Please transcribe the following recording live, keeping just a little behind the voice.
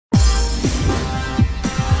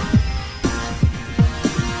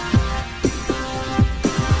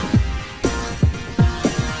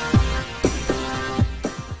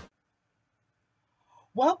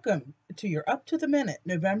Welcome to your up to the minute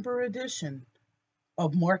November edition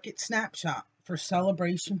of Market Snapshot for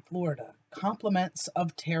Celebration, Florida. Compliments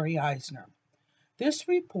of Terry Eisner. This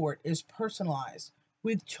report is personalized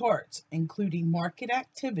with charts including market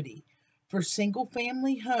activity for single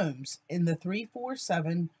family homes in the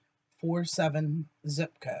 34747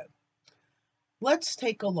 zip code. Let's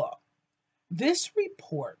take a look. This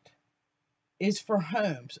report is for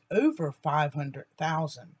homes over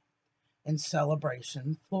 500,000 in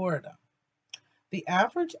Celebration, Florida. The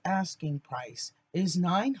average asking price is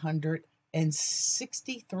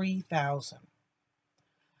 $963,000,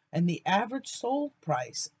 and the average sold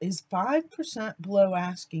price is 5% below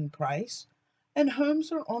asking price, and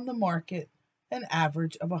homes are on the market an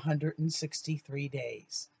average of 163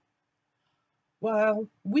 days. While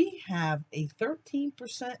we have a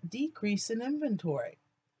 13% decrease in inventory.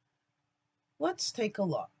 Let's take a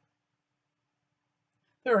look.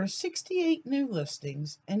 There are 68 new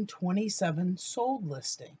listings and 27 sold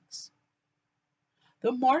listings.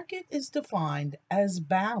 The market is defined as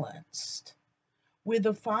balanced, with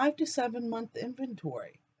a 5 to 7 month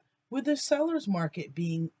inventory, with the seller's market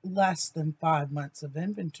being less than 5 months of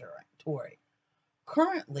inventory.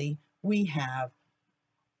 Currently, we have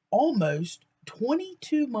almost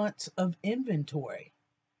 22 months of inventory.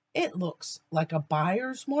 It looks like a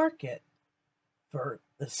buyer's market for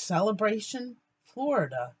the Celebration,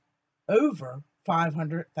 Florida, over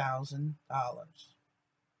 $500,000.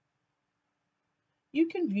 You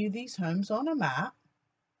can view these homes on a map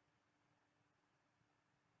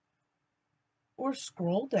or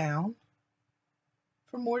scroll down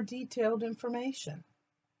for more detailed information.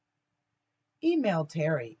 Email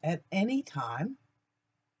Terry at any time.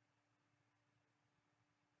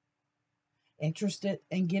 Interested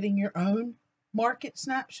in getting your own market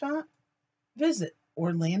snapshot? Visit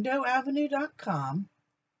orlandoavenue.com,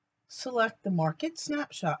 select the Market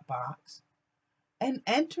Snapshot box, and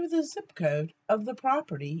enter the zip code of the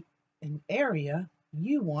property and area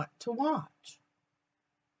you want to watch.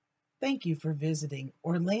 Thank you for visiting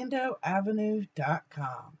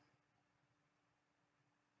orlandoavenue.com.